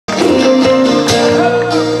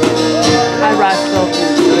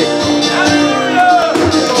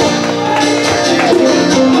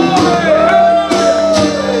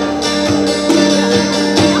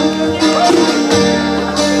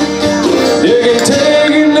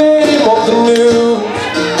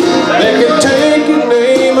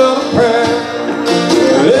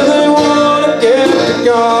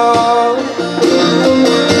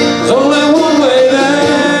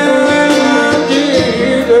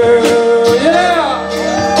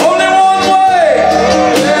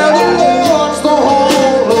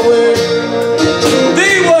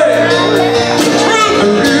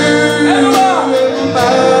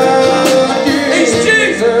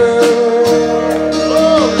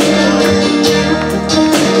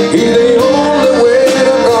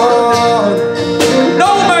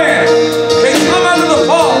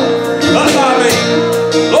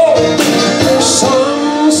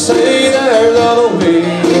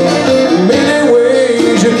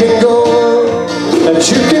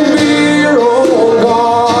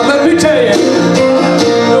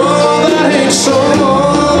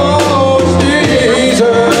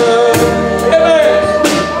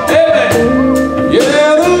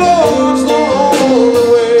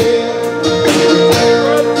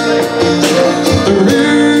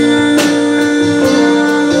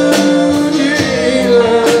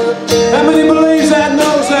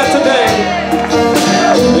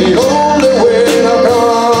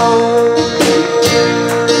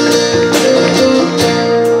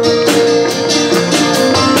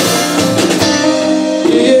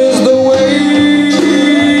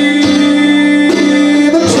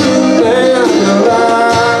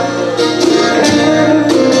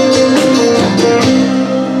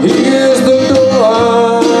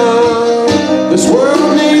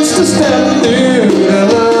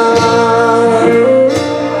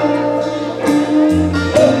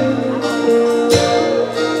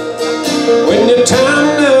your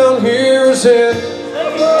time down here is ended,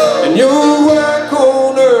 and your work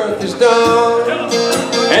on earth is done,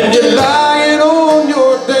 and you're lying on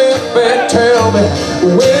your deathbed, tell me,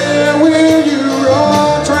 where will you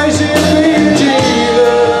run? Tracing me to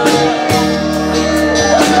Jesus.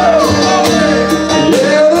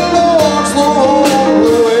 Yeah, the Lord's the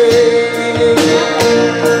only way.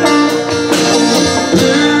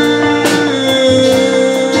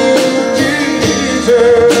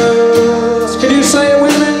 Jesus. Can you say it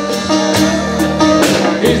with me?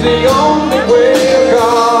 He's the only way of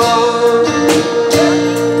God.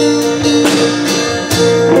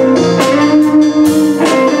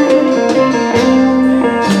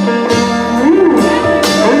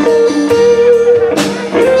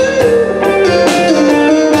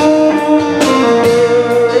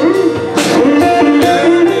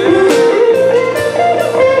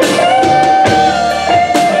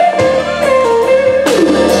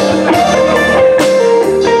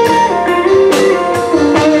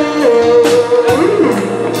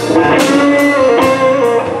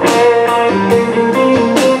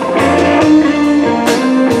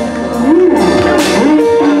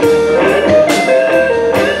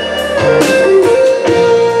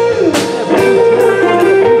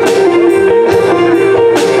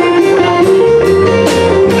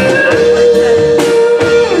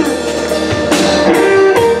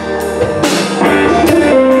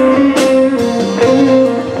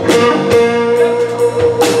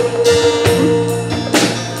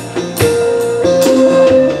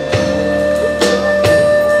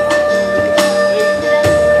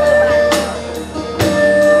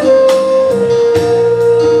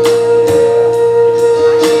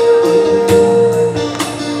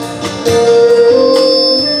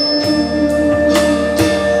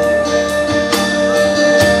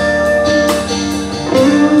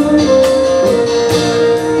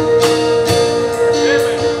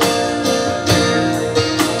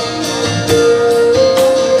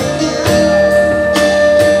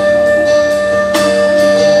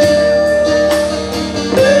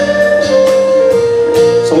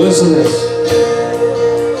 Listen to this.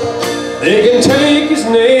 They can take his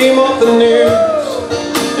name off the news,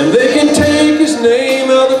 and they can take his name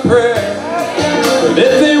out of prayer, but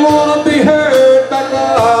if they want to be heard by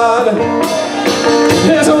God,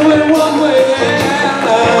 there's only one way there.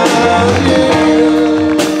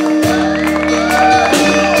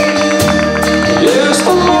 Yes,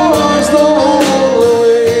 the Lord's the only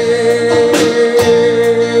way.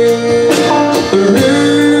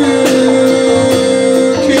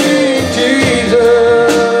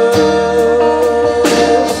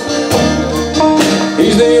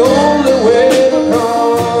 He's the only way to come.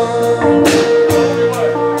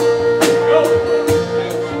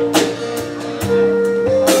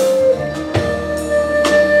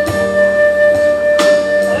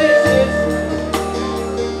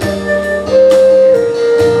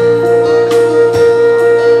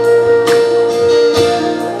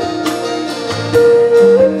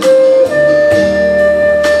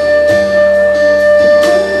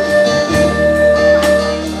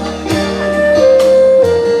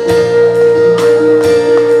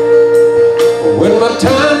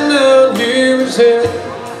 Time down here is here,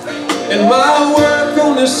 and my work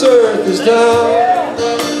on this earth is done.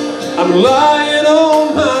 I'm lying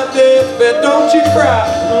on my deathbed, don't you cry,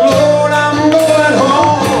 Lord, I'm going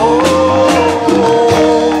home.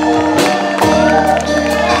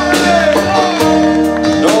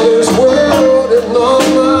 No, this world is not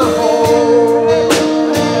my home.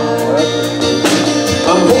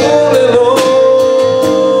 I'm holding on.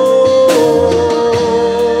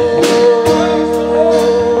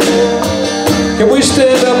 Can we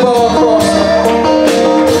stand up all across?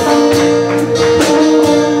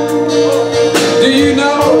 Do you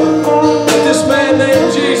know that this man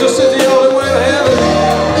named Jesus is the only way to heaven?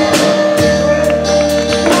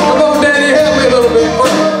 Come on, Daddy, help me a little bit.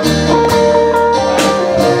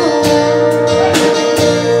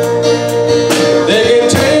 They can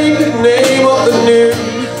take his name off the news.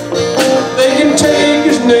 They can take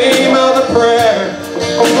his name out of prayer.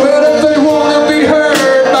 But if they want to be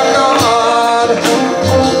heard by God,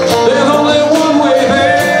 there's only one way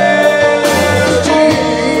there,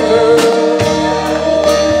 Jesus.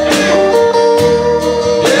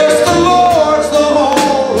 Yes, the Lord's the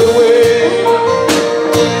only way.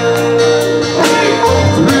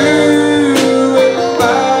 Through and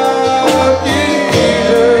about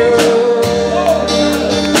Jesus.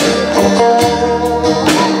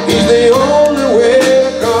 He's the only way to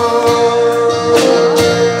come.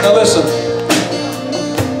 Now listen.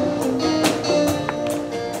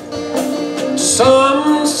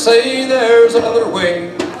 Some say there's another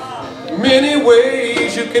way. many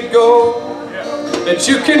ways you can go, that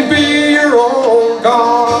you can be your own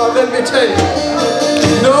God. Let me tell you,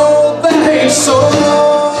 no, that ain't so.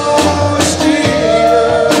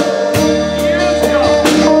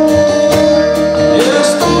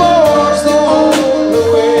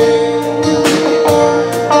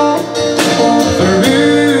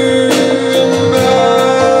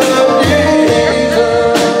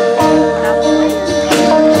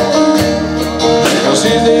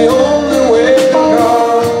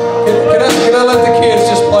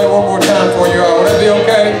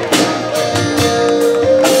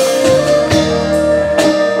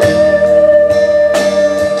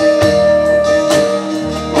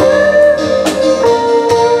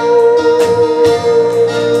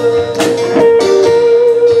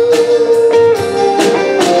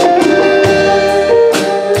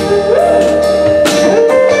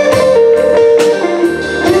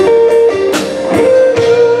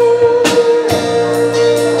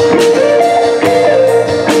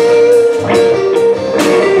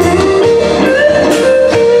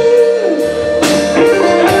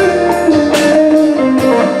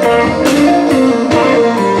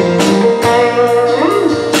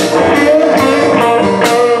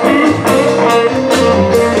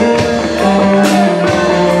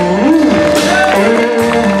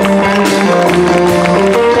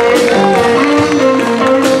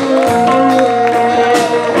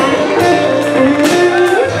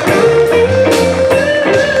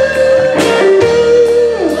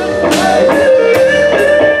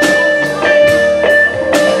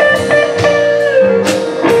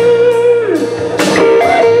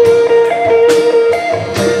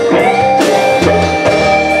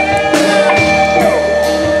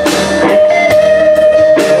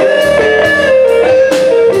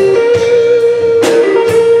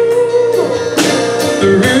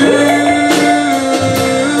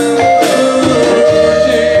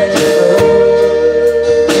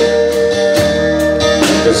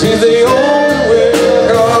 He's the only way to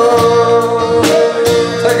go.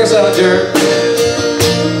 Take us out, Jared.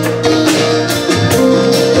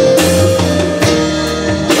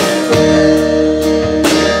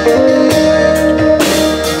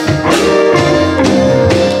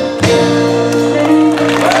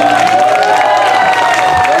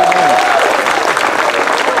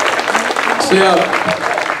 See,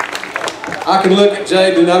 I can look at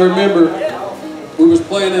Jade and I remember we was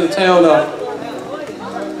playing in a town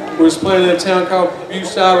we was playing in a town called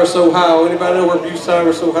Bucyrus, Ohio. Anybody know where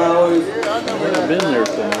Bucyrus, Ohio is? I've been there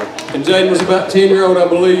somewhere. And Jaden was about 10-year-old, I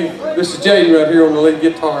believe. This is Jaden right here on the lead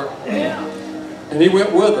guitar. And he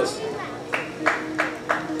went with us.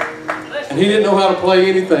 And he didn't know how to play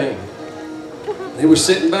anything. He was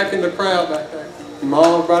sitting back in the crowd back there. And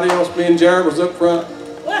Mom, everybody else, me and Jared was up front.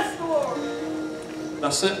 And I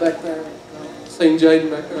sat back there, seen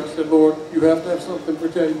Jaden back there. I said, Lord, you have to have something for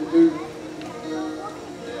Jaden to do.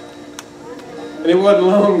 And it wasn't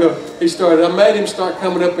long ago, I made him start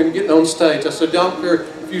coming up and getting on stage. I said, don't care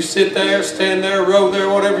if you sit there, stand there, row there,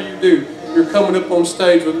 whatever you do, you're coming up on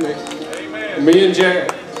stage with me. Amen. And me and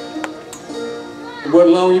Jared. It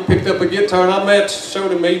wasn't long, he picked up a guitar and I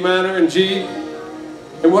showed him E minor and G.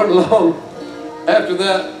 It wasn't long after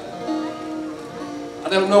that, I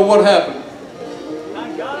don't know what happened.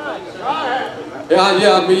 Yeah,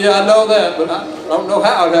 I know that, but I don't know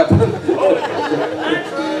how it happened.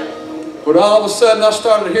 But all of a sudden I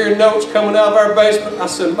started hearing notes coming out of our basement. I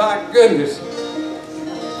said, my goodness,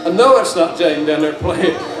 I know it's not Jaden down there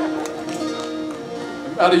playing.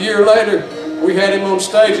 About a year later, we had him on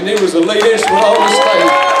stage and he was the lead instrument on the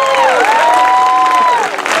stage.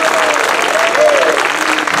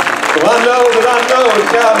 So I know that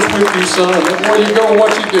God is with you, son. Where you go and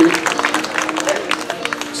what you do.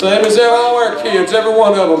 Same as all our kids, every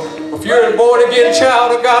one of them. If you're a born-again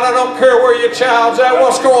child of God, I don't care where your child's at,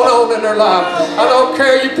 what's going on in their life. I don't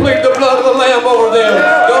care you plead the blood of the Lamb over them.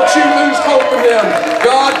 Don't you lose hope in them.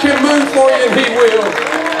 God can move for you and He will.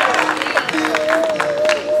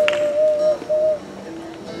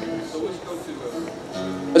 So let's go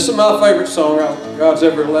to this is my favorite song God's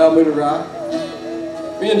ever allowed me to write.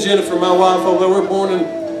 Me and Jennifer, my wife over there, we're born in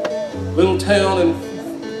a little town in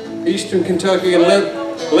eastern Kentucky and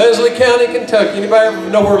Leslie County, Kentucky. Anybody ever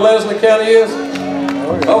know where Leslie County is?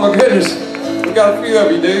 Oh my goodness, we got a few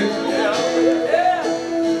of you, dude.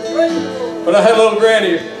 But I had a little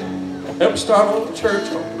granny helped start a little church.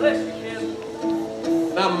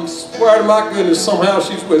 And I swear to my goodness, somehow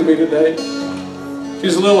she's with me today.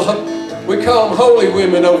 She's a little, we call them holy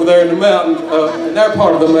women over there in the mountain, in our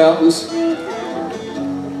part of the mountains.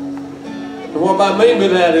 And what I mean by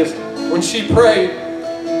that is, when she prayed,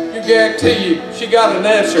 you guarantee you, she got an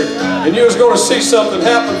answer. And you was going to see something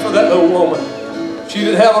happen for that little woman. She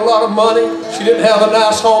didn't have a lot of money. She didn't have a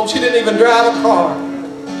nice home. She didn't even drive a car.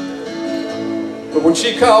 But when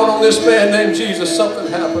she called on this man named Jesus, something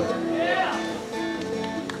happened.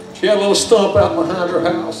 She had a little stump out behind her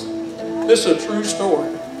house. This is a true story.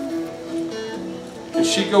 And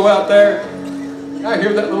she'd go out there. I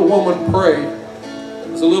hear that little woman pray.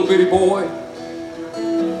 As a little bitty boy.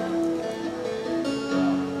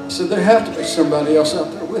 I said, there have to be somebody else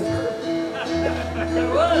out there with her.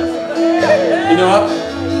 You know,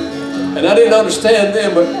 and I didn't understand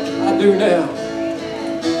then, but I do now.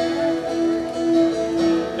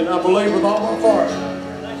 And I believe with all my heart.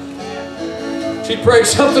 She prayed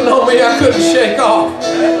something on me I couldn't shake off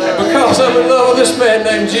because I'm in love with this man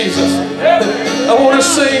named Jesus. I want to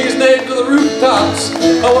sing his name to the rooftops.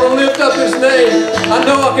 I want to lift up his name. I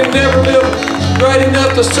know I can never live great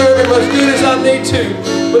enough to serve him as good as I need to.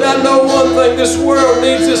 But I know one thing, this world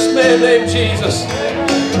needs this man named Jesus.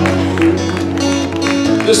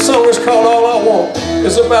 This song is called All I Want.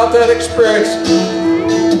 It's about that experience.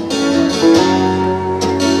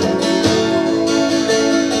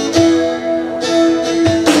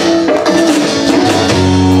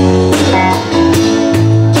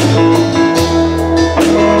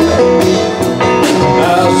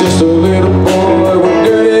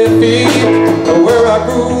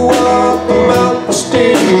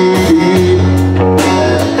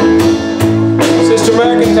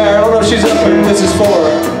 This is for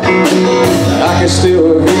her. I can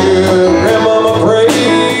still hear Grandmama pray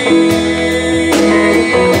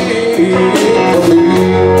for me.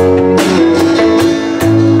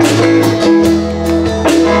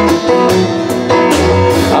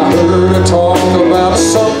 I heard her talk about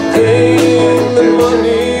something that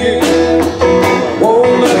money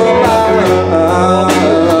won't ever buy.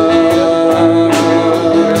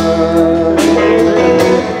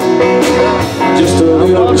 Just a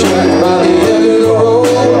little chat by the end.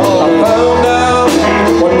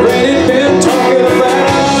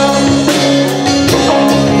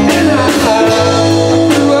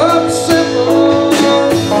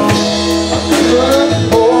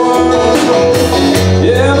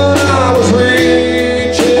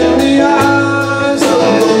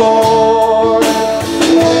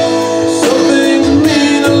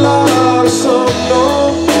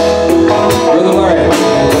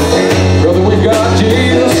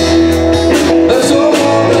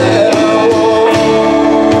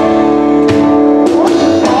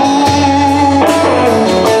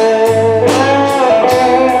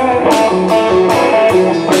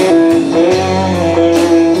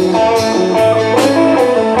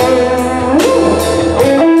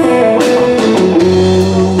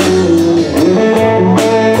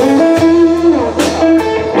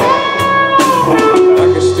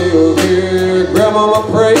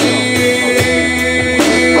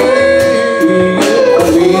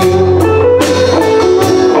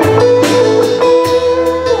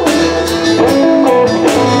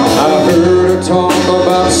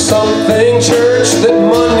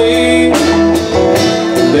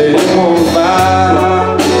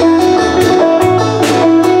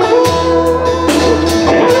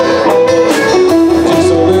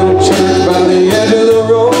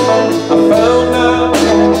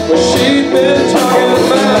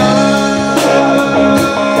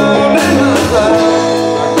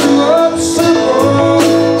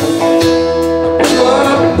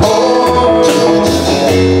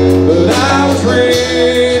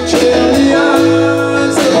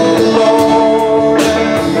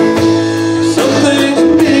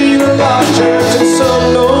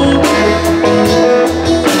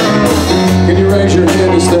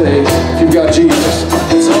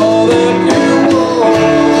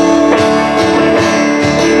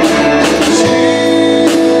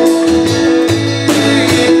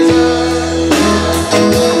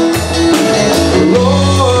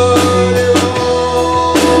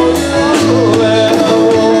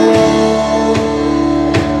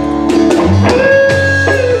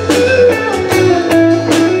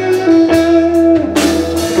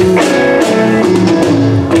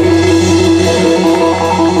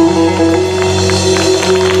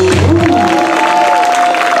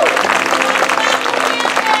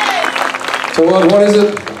 So what is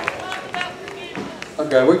it?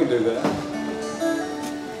 Okay, we can do that.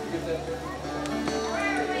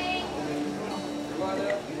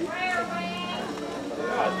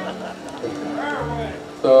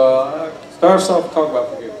 So start us off, talk about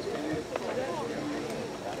forgiveness.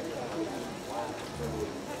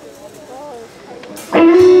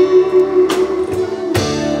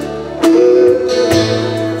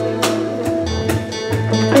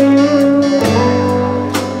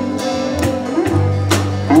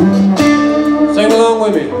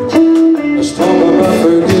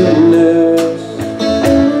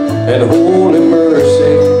 and holy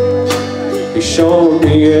mercy He's shown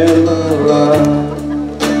me in my life.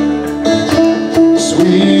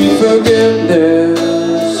 Sweet forgiveness,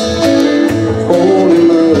 holy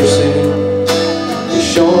mercy He's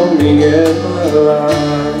shown me in my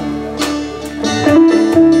life.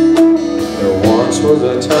 There once was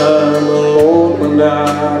a time, Lord, when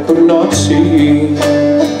I could not see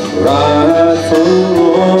right from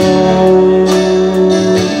wrong,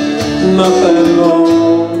 not that long.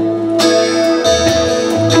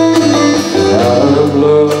 Out of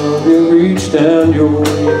love you reached down your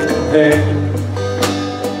hand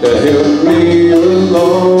to help me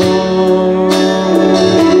along,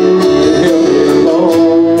 help me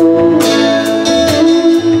along.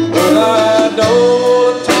 But I don't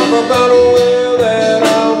want to talk about where that I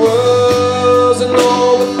was and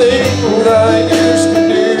all the things I used to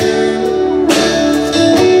do.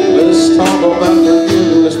 Let's talk about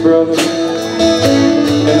forgiveness, brother,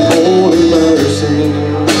 and holy mercy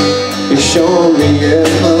He's shown me in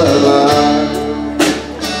my life.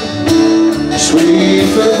 Sweet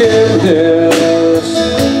forgiveness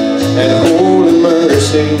and holy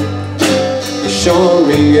mercy He's shown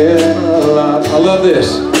me in my life. I love this.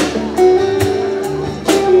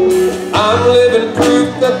 I'm living proof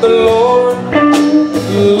that the Lord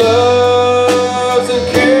loves and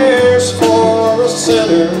cares for a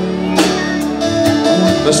sinner.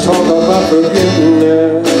 Let's talk about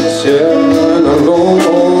forgiveness, yeah, and the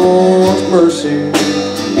Lord's mercy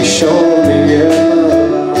He's shown me in my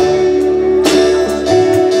life.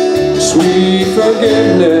 Sweet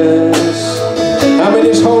forgiveness. How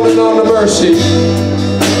many's holding on to mercy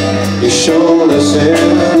He's shown us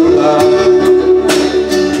in our life?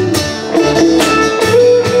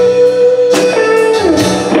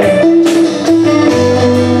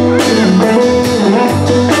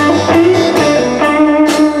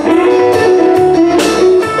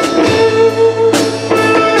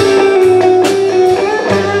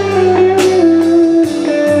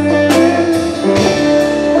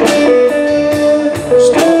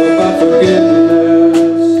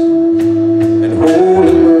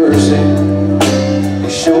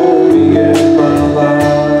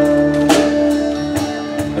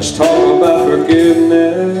 Let's talk about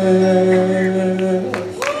forgiveness.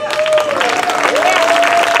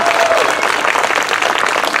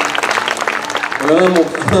 Well,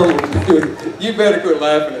 you better quit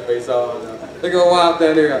laughing at me, so they're gonna wipe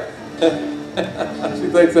down here. She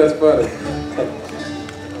thinks that's funny.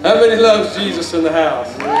 How many loves Jesus in the house?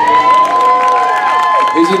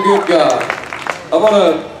 He's a good God.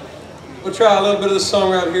 We'll try a little bit of this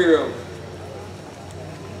song right here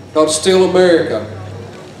called Still America.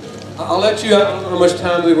 I'll let you, I don't know how much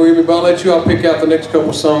time we have, but I'll pick out the next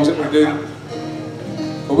couple songs that we do.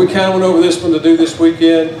 But we kind of went over this one to do this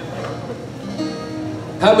weekend.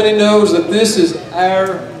 How many knows that this is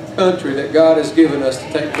our country that God has given us to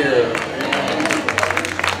take care of?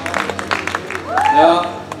 Now,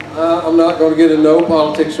 I'm not going to get into no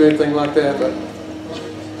politics or anything like that, but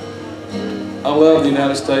I love the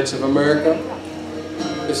United States of America.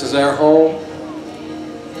 This is our home.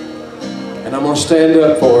 And I'm going to stand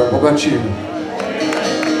up for it. What about you?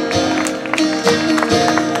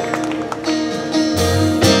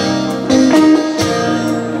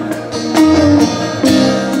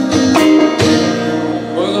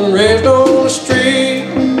 Wasn't raised on the street,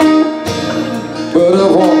 but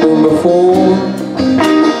I've walked them before.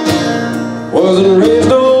 Wasn't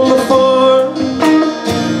raised on the farm,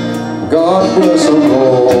 God bless them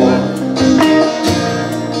all.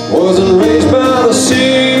 Wasn't raised by the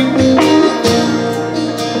sea,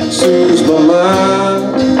 soothes my mind.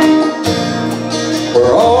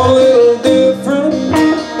 We're all a little different,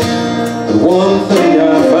 but one thing I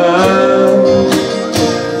find,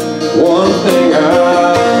 one thing I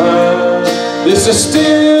find, this is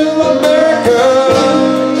still America.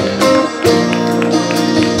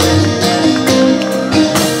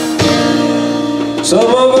 Some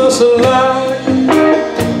of us are like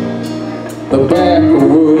the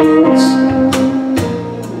backwoods.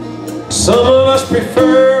 Some of us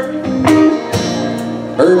prefer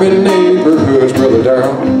urban neighborhoods, Brother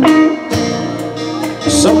Darrell.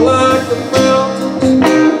 Some like the mountains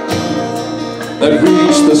that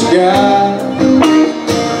reach the sky.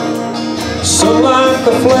 Some like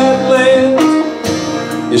the flatlands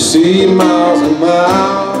you see miles and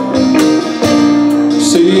miles,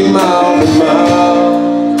 see miles and miles.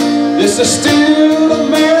 This is still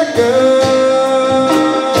America.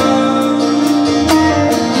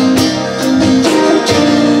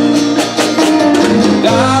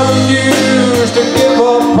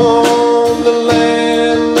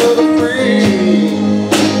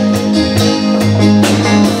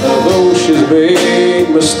 The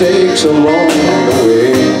mistakes along the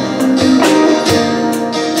way.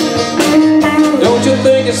 Don't you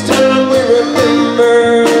think it's time we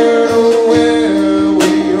remember where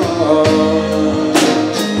we are?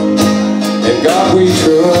 And God we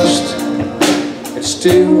trust, it's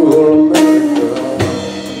still America.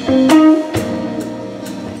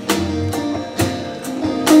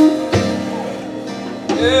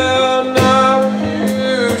 Yeah, and I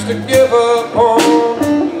refuse to give up on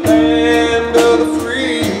the land of the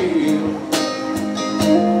free.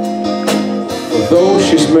 Though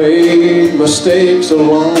she's made mistakes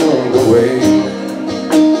along the way,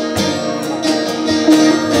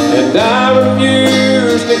 and I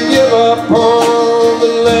refuse to give up on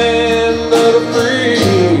the land of the free.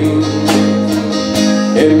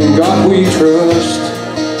 In God we trust,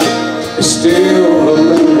 it's still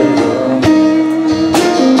America.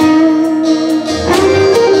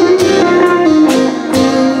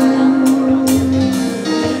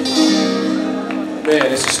 Man,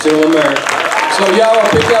 this is still America. So y'all will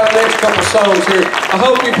pick out the next couple songs here. I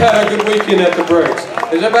hope you've had a good weekend at the breaks.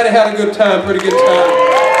 Has everybody had a good time, pretty good time?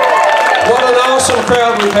 What an awesome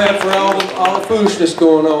crowd we've had for all the foolishness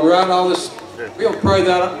going on, right? All this, we'll pray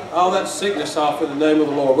that all that sickness off in the name of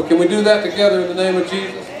the Lord. But can we do that together in the name of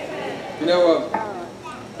Jesus? You know,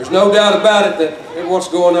 there's no doubt about it that what's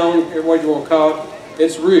going on, what you want to call it,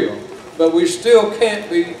 it's real. But we still can't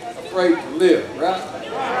be afraid to live, right?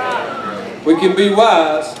 We can be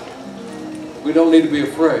wise. We don't need to be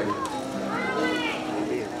afraid.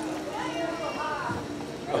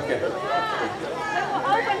 Okay. Open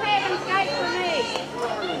heaven's gate for me.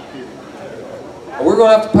 We're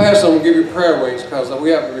going to have to pass on and give you prayer wings because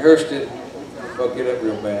we haven't rehearsed it. It'll get up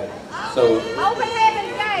real bad. So. Open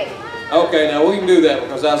heaven's gate. Okay, now we can do that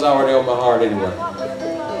because that's already on my heart anyway.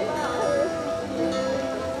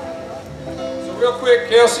 So real quick,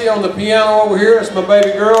 Kelsey on the piano over here. That's my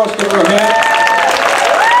baby girl. Let's give her a hand.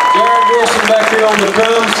 Wilson back here on the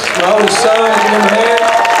drums, my oldest son, give him a hand.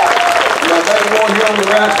 My baby boy here on the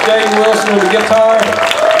right, Jaden Wilson on the guitar.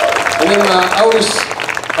 And then my oldest,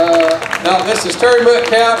 now this is Terry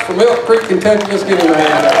Mutcat from Milk Creek, Kentucky. Let's give him a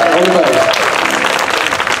hand on the bass.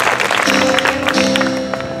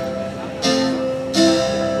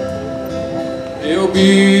 There'll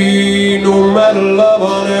be no matter love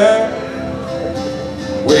on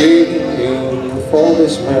earth waiting for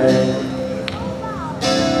this man.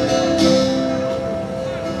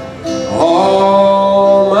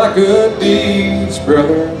 All my good deeds,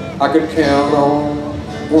 brother, I could count on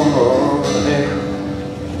one hand.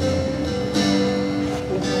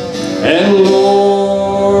 And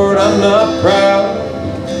Lord, I'm not proud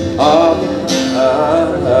of the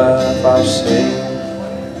life I've seen.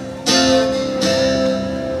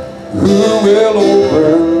 Who will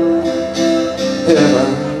open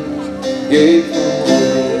heaven's gate for me?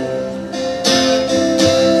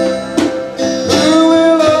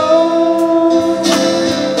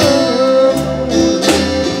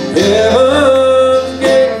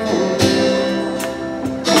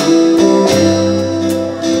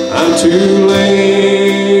 Too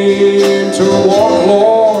lame to walk,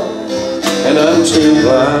 Lord, and I'm too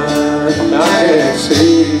blind, I can't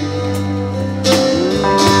see.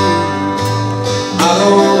 I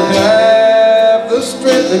don't have the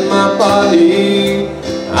strength in my body,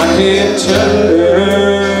 I can't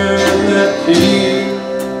turn that key.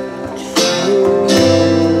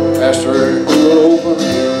 Pastor, who will open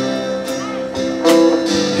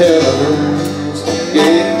heaven's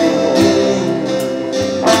gate?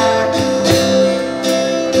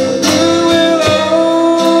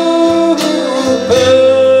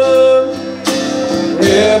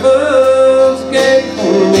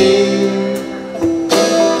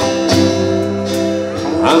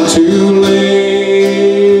 I'm too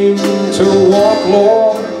lame to walk,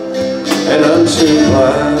 Lord, and I'm too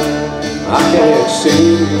blind, I can't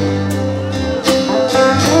see.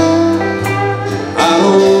 I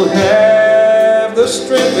don't have the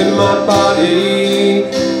strength in my body,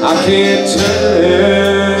 I can't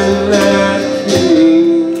turn that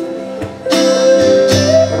key.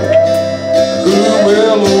 Who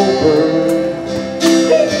will open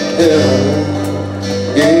heaven's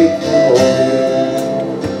gate for me?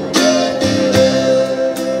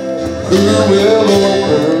 Who will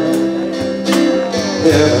open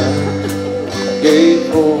heaven's gate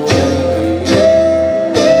for me?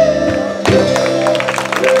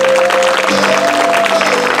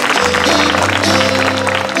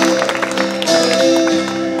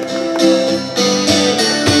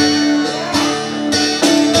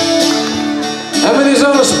 How many's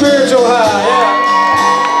on a spiritual high? Yeah.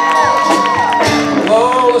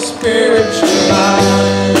 On a spiritual high.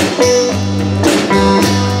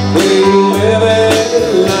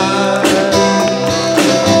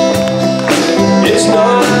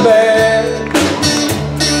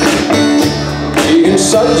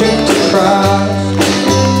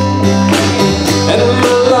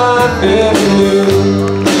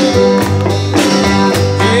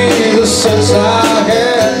 since I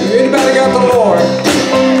had you. Anybody got the Lord?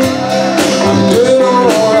 I'm doing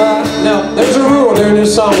alright. Now, there's a rule during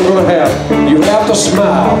this song we're going to have. You have to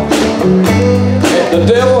smile. The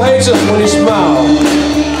devil hates us when he smiles.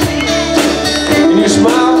 Can you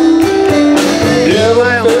smile?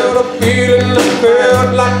 Never felt a feeling I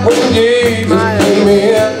felt like when Jesus came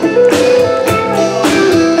in.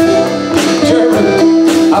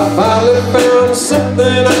 I finally found something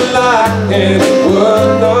I like, and it was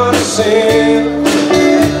not sin.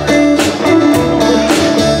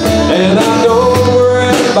 And I don't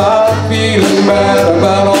worry about feeling bad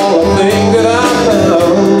about all the things that I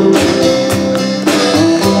found.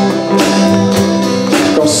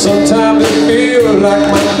 'Cause sometimes it feels like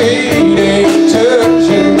my feet ain't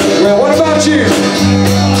touching the ground. What about you?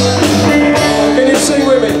 Can you sing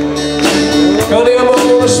with me? Honey, I'm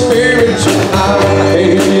on a spiritual high. Hey,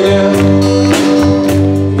 hear you now.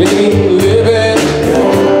 Clean living.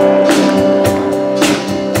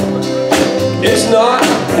 It's not.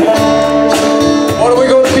 What are we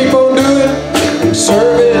going to keep on doing?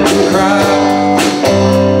 Serving Christ.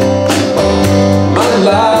 My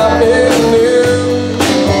life is new.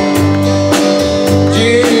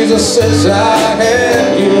 Jesus says I have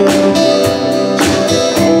you.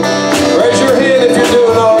 Raise your hand if you're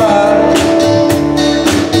doing all right.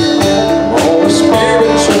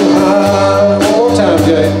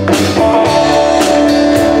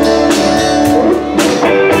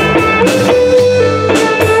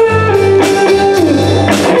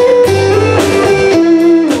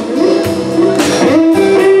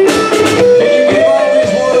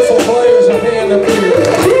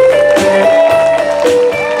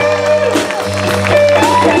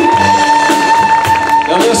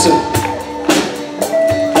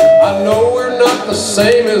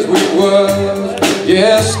 Same as we was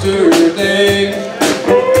yesterday.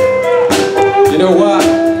 You know why?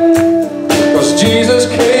 Because Jesus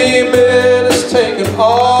came and has taken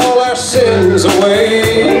all our sins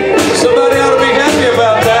away. Somebody ought to be happy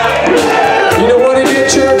about that. You know what he did,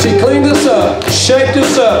 church? He cleaned us up, shaped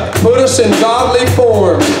us up, put us in godly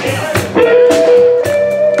form.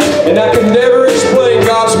 And I can never explain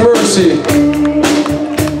God's mercy,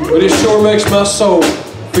 but it sure makes my soul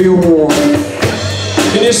feel warm.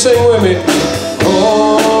 Can you sing with me?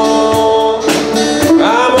 Oh,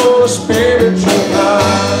 I'm on a spiritual high,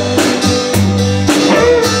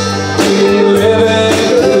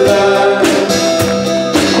 living life.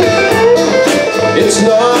 It's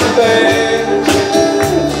not bad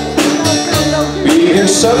being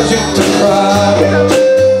subject to pride,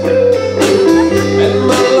 and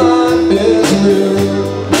my life is new.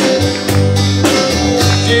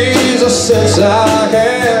 Jesus says I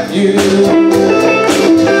have you.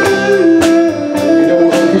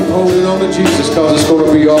 Jesus, cause it's going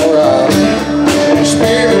to be alright.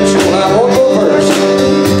 Spiritual, I won't go first.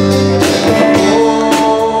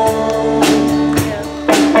 Oh,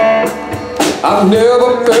 I've never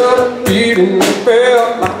felt a feeling that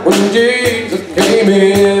felt like when Jesus came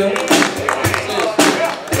in.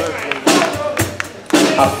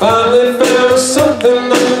 I finally found something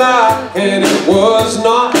I like, and it was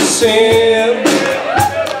not sin.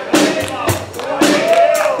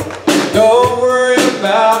 Don't worry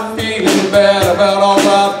about feeling bad about all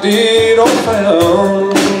I did or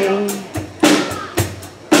found.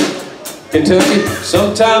 Kentucky,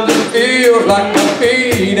 sometimes it feels like my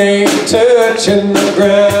feet ain't touching the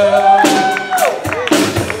ground.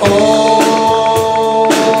 Oh,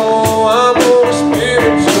 I'm on a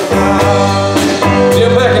spiritual high.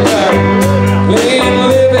 Jim McIntyre, clean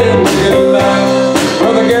living, good life.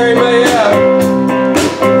 Brother Gary May,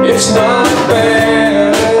 it's not bad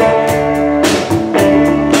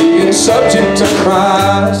subject to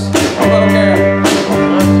Christ. Okay.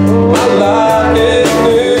 My life is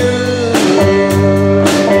new.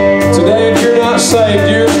 Today, if you're not saved,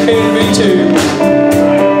 yours can be too.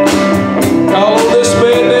 Call on this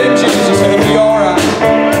man named Jesus and it'll be alright.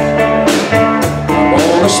 I'm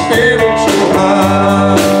on a spiritual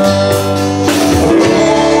high.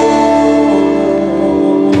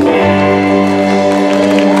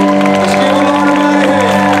 Let's give the Lord a mighty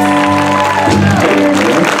hand.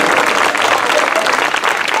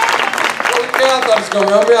 I thought it's going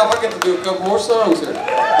to run me off. I get to do a couple more songs here.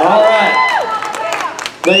 All right.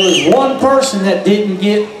 There was one person that didn't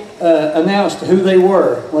get announced who they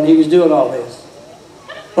were when he was doing all this.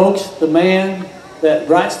 Folks, the man that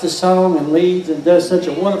writes the song and leads and does such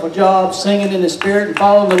a wonderful job singing in the Spirit and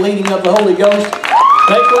following the leading of the Holy Ghost.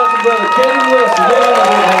 Make welcome Brother Kevin Wilson. Give him a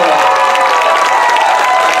big hand.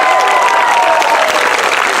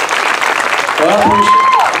 Well,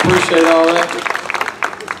 I appreciate all that.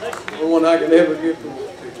 Everyone I could ever give to.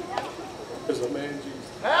 is a man Jesus.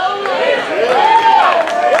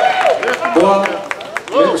 Boy, I've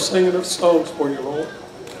never sing enough songs for you, Lord.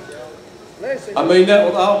 I mean that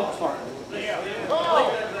with all my heart.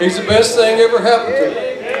 He's the best thing ever happened to me.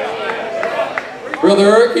 Brother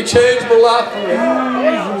Eric, he changed my life for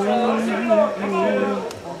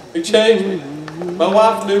me. He changed me. My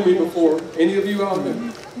wife knew me before any of you all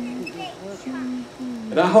knew.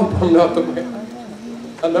 And I hope I'm not the man.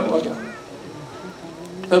 I know I got it.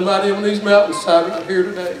 Somebody on these mountainsides right here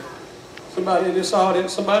today. Somebody in this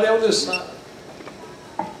audience. Somebody on this side.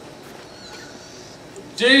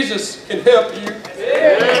 Jesus can help you.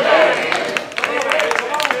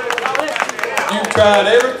 You've tried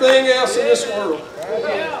everything else in this world.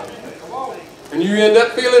 And you end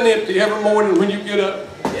up feeling empty every morning when you get up.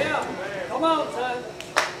 Come on, son.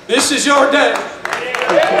 This is your day.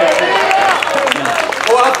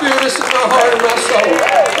 Oh, I feel this in my heart and my soul.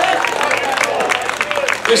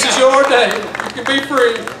 This is your day. You can be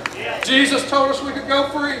free. Jesus told us we could go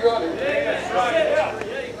free, right?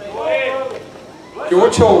 Your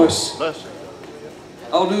choice.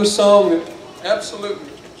 I'll do a song that absolutely.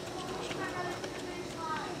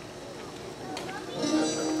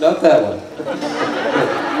 Not that one.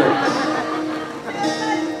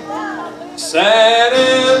 Sad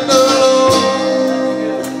and alone,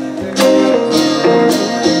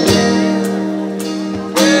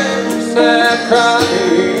 sad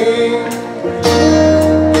crying,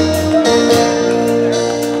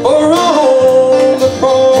 or on the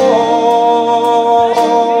cross,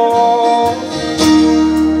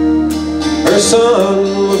 her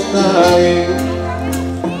son was dying.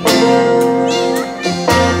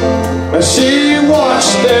 She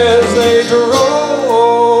watched as they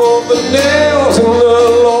drove the nails in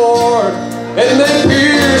the Lord, and they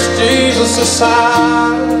pierced Jesus'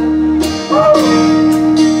 side.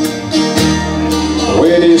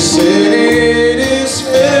 When he said it is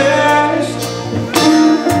finished,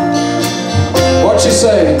 what'd she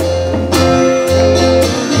say?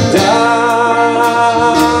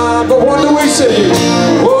 Die. But what do we say?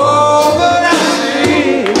 Oh, but I see.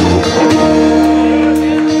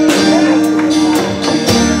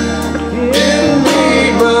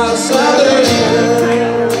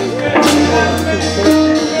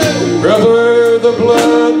 Brother, the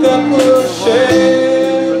blood that was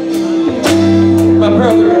shed, my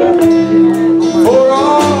brother, for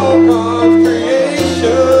all God's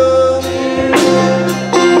creation,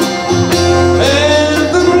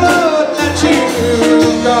 and the blood that you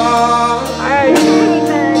got,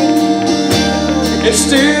 it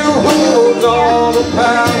still holds all the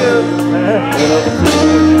power.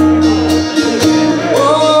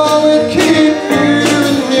 Oh, it keeps you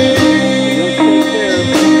and me.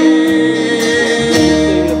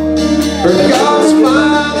 For God's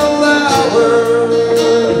final hour,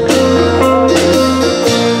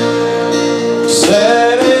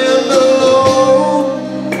 sad and alone,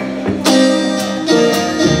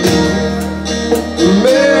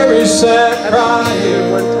 Mary sat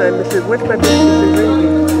crying. One time I said, when's my birthday?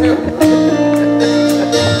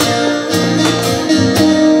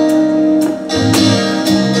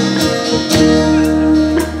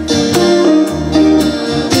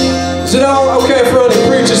 Is it all okay if Ronnie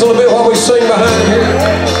preaches a little bit while we sing behind here?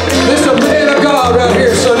 This is a man of God right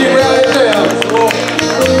here, son. You write it down.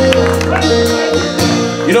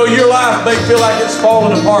 You know, your life may feel like it's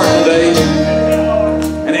falling apart today.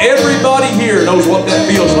 And everybody here knows what that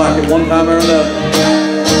feels like at one time or another.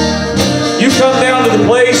 You come down to the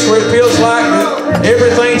place where it feels like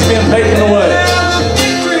everything's been taken away.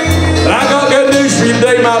 But I got good news for you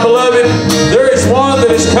today, my beloved. There is one that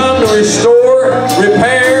has come to restore,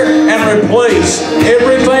 repair, and replace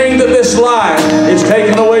everything that this life is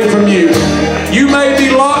taken away from you. You may be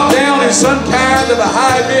locked down in some kind of a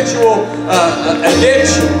habitual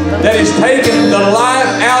addiction that has taken the life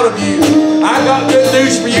out of you. I got good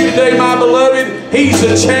news for you today, my beloved. He's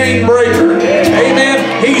a chain breaker. Amen.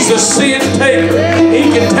 He's a sin taker. He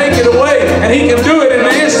can take it away, and He can do it in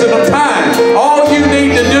an instant of time. All you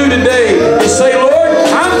need to do today is say, Lord,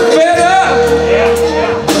 I'm fed up.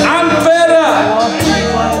 I'm fed up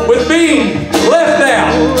with being left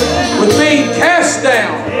out, with being cast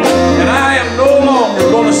down, and I am no longer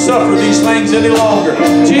going to suffer these things any longer.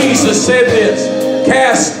 Jesus said this,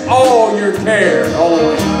 cast all your care on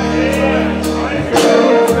me.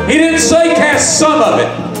 He didn't say cast some of it.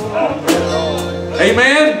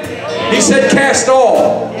 Amen? He said cast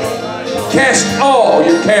all. Cast all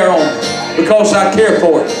your care on me, because I care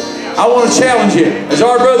for it. I want to challenge you, as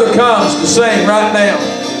our brother comes to sing right now,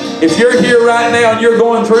 if you're here right now and you're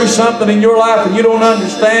going through something in your life and you don't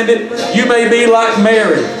understand it, you may be like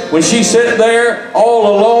Mary when she sat there all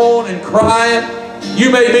alone and crying.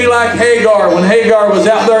 You may be like Hagar when Hagar was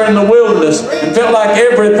out there in the wilderness and felt like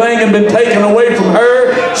everything had been taken away from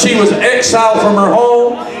her. She was exiled from her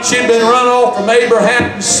home. She had been run off from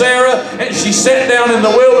Abraham and Sarah, and she sat down in the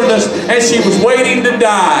wilderness and she was waiting to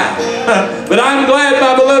die. But I'm glad,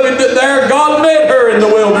 my beloved, that there God met her in the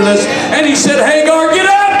wilderness and He said, Hagar, get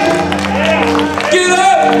up! Get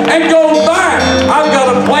up and go back. I've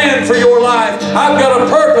got a plan for your life. I've got a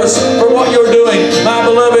purpose for what you're doing, my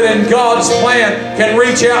beloved, and God's plan can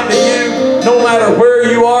reach out to you no matter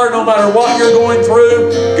where you are, no matter what you're going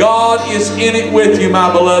through. God is in it with you,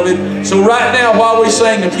 my beloved. So right now, while we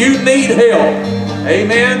sing, if you need help,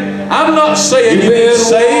 amen, I'm not saying you need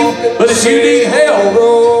saved, but if you need help,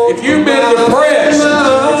 if you've been depressed,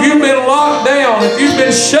 if you've been locked down, if you've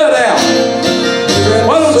been shut out,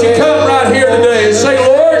 why don't you come right here today and say,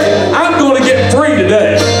 Lord, I'm going to get free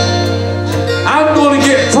today. I'm going to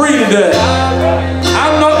get free today.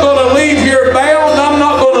 I'm not going to leave here bound. I'm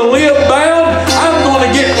not going to live bound. I'm going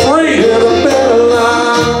to get free.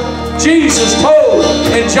 Jesus told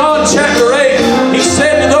in John chapter 8, He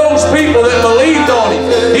said to those people that believed on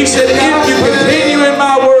Him, He said, if you continue in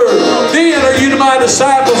my word, then are you my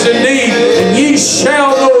disciples indeed, and ye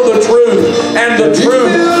shall know the truth, and the truth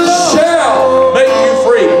shall make you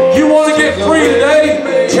free. You want to get free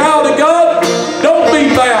today, child of God? Don't be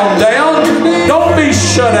bound down. Don't be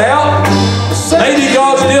shut out. Maybe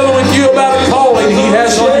God's dealing with you about a calling He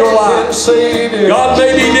has on your life. God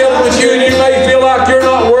may be dealing with you and you may feel like you're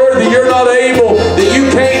not worthy, you're not able, that you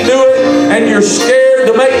can't do it, and you're scared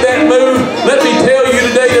to make that move. Let me tell you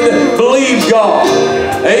today to believe God.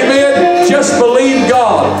 Amen. Just believe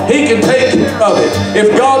God. He can take care of it.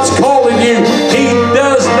 If God's calling you, He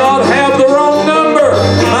does not have the wrong number,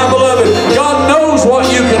 my beloved. God knows what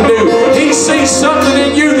you can do. He sees something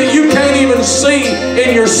in you that you can't even see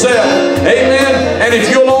in yourself. Amen. And if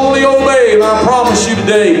you'll only obey, and I promise you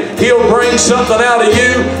today, He'll bring something out of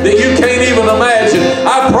you that you can't even imagine.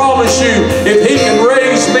 I promise you, if He can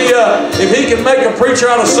raise me up, if He can make a preacher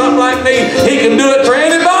out of something like me, He can do it for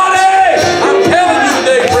anybody. I'm telling you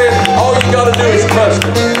today, friend, all you got to do is trust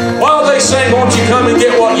Him. While they sing, won't you come and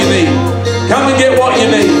get what you need? Come and get what you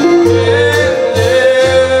need.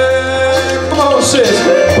 Come on, sis.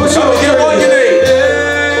 Come and get what you need.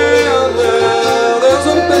 There's a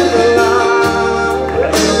better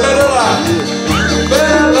life. Better life.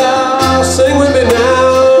 Better life. Sing with me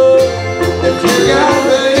now. If you got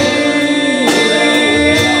pain,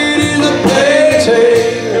 He's a pain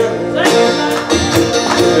taker.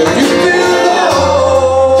 If you feel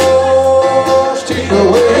lost, He's the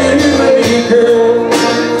way maker.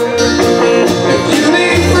 If you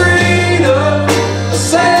need freedom, a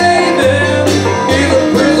saving, He's a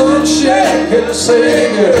prison shaking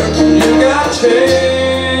Savior. You got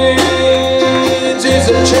chains, He's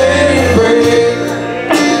a chain breaker.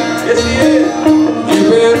 Yes, He is. You've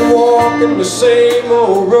been walking the same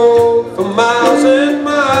old road for miles and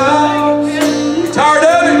miles, You tired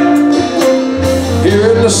of it?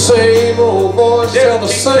 hearing the same old voice tell the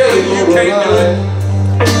Keep telling same you old can't do it. lie.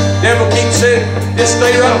 Devil keeps saying, just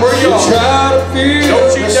stay right where you You are. try to feel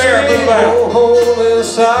Don't you the dare same move out. old hole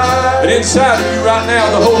inside. But inside of you right now,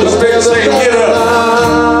 the Holy Spirit saying, get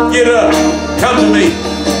up. Get up. Come to me.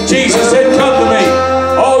 Jesus said, come to me.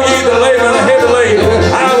 All ye that labor and are heavy laden,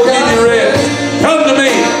 I will give you rest. Come to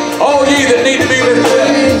me. All ye that need to be lifted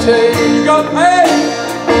up. You got pain.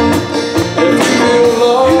 If you feel You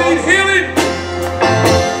lost, need healing.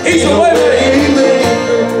 He's the way maker.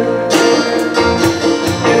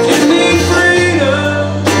 if you need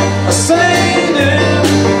freedom, a saving,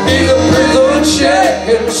 He's a prison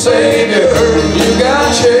shaking Savior. You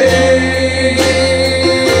got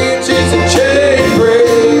chains, He's a chain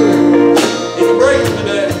breaker. He can break them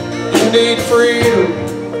today. You need freedom,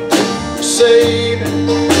 saving,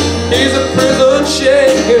 He's a prison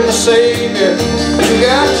shaking Savior. You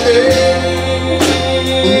got chains,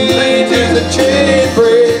 He's a chain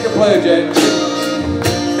breaker. Play it, Jay.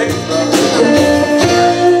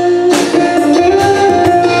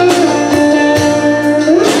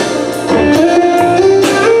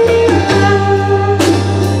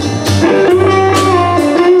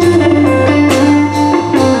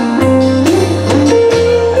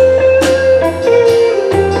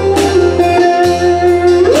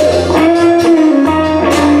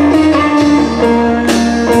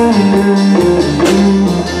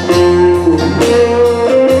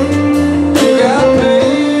 You got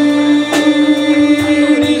pain,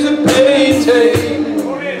 He's a pain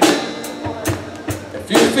taker. If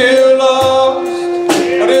you feel lost,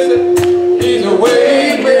 what is it? He's a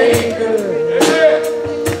way maker.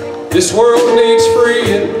 This world needs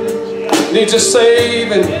freeing, needs a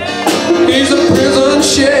saving, He's a prison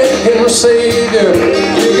shaking Savior.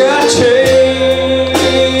 You got chains,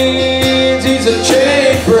 He's a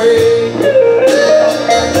chain breaker.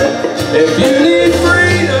 If you need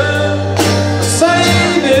freedom,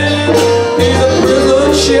 saving, He's a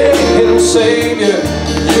prison shaking Savior.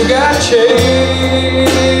 You got chains,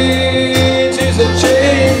 He's a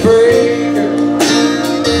chain breaker.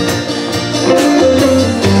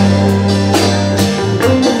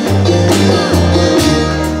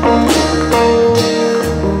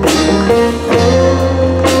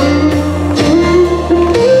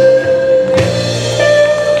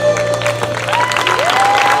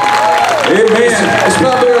 It's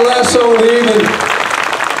probably our last song of the evening.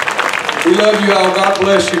 We love you all. God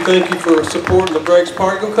bless you. Thank you for supporting the Breaks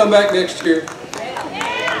Party. Go come back next year.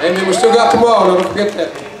 Amen. We still got tomorrow. Don't forget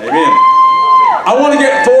that. Amen. I want to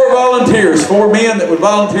get 4 volunteers, 4 men that would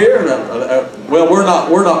volunteer. Well, we're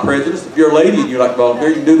not prejudiced. If you're a lady and you like to volunteer,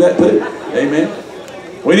 you can do that too. Amen.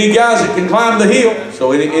 We need guys that can climb the hill.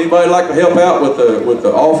 So anybody like to help out with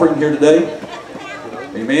the offering here today?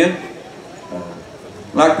 Amen.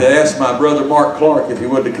 I'd like to ask my brother Mark Clark if he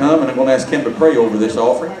would to come, and I'm going to ask him to pray over this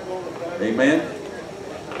offering. Amen.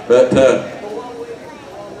 But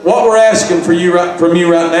what we're asking from you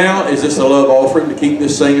right now is just a love offering to keep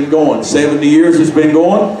this singing going. 70 years it's been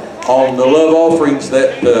going on the love offerings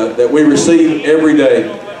that we receive every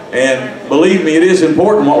day. And believe me, it is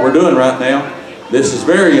important what we're doing right now. This is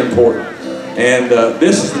very important. And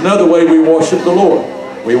this is another way we worship the Lord.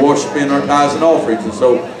 We worship in our tithes and offerings, and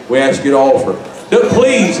so we ask you to offer.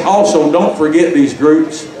 Please also don't forget these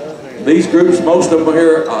groups. These groups, most of them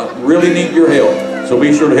here really need your help. So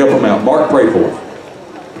be sure to help them out. Mark, pray for us.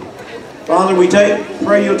 Father, we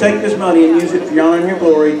pray you'll take this money and use it for your honor and your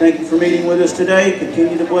glory. Thank you for meeting with us today.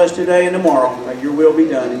 Continue to bless today and tomorrow. May your will be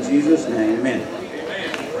done. In Jesus' name, amen.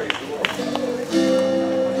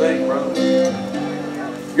 Thank you, brother.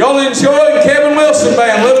 Y'all enjoy the Kevin Wilson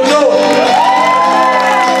Band. Let them know it.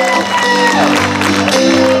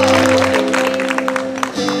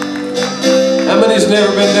 How many's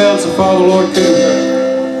never been down so far the Lord could?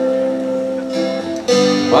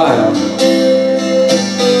 Wow.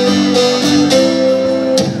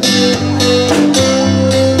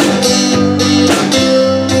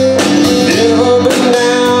 Never been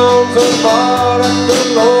down so far that the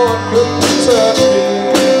Lord couldn't touch me.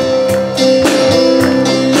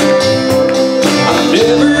 I've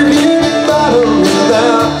never hit bottom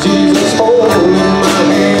without Jesus holding my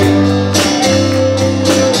hand.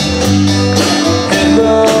 And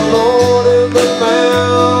the Lord is the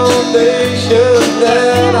foundation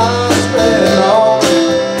that I stand on.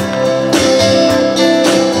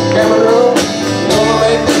 Camera roll, gonna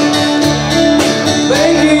make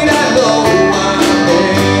it I know I'm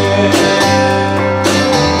in.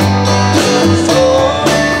 So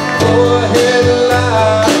go ahead and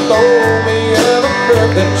lie, throw me out a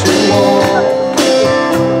curve that you want.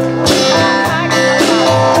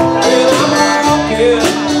 When I'm walking,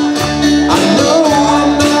 I know I'm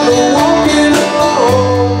not walking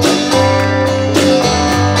alone.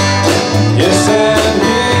 Yes, and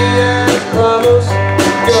He has promised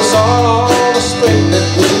give us all the strength that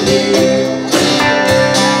we need.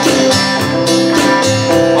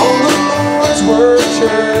 On the Lord's Word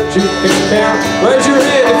Church you can count. Raise your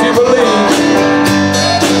hand if you believe.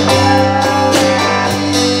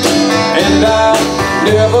 And I've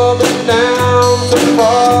never been down so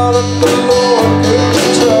far that the Lord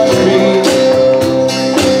couldn't touch me.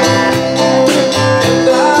 And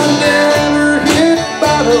I've never hit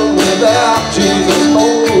bottom without Jesus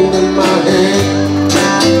holding my hand.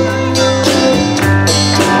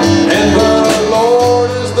 And the Lord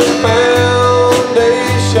is the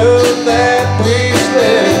foundation that we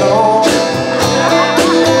stand on.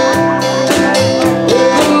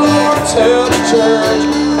 With the Lord's help, church,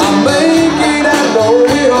 I make it, I know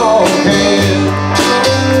we all can.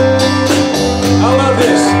 I love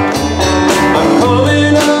this. I'm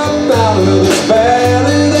coming up out of this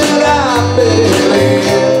valley that I've been in.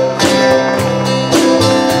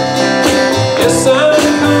 Yes, I'm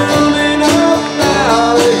coming up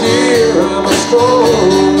out of here. I'm a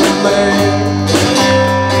strong man.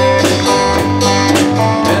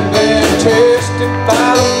 And then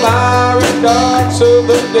testify the fiery darts of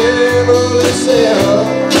the devil himself.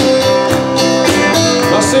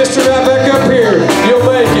 My sister, right back up here. You'll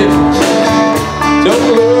make it. Don't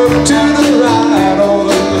look to the right or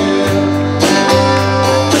the left.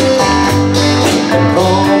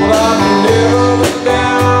 Cause I've never been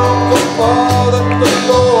down so far that the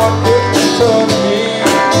Lord couldn't touch me.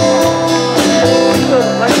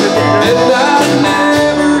 And I've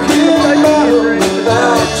never hit bottom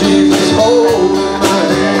without Jesus holding my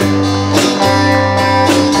hand.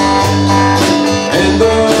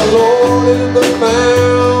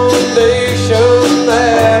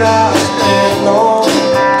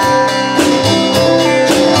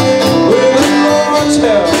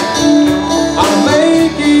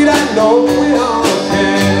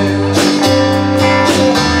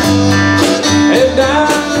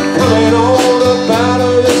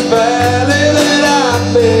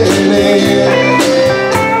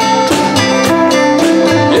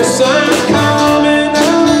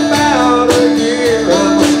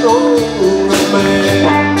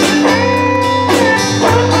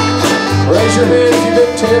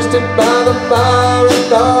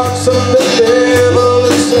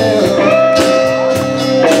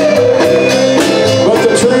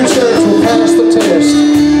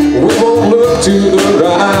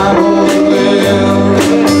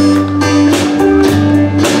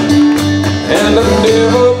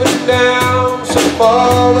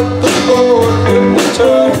 all that the Lord could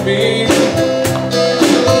return me.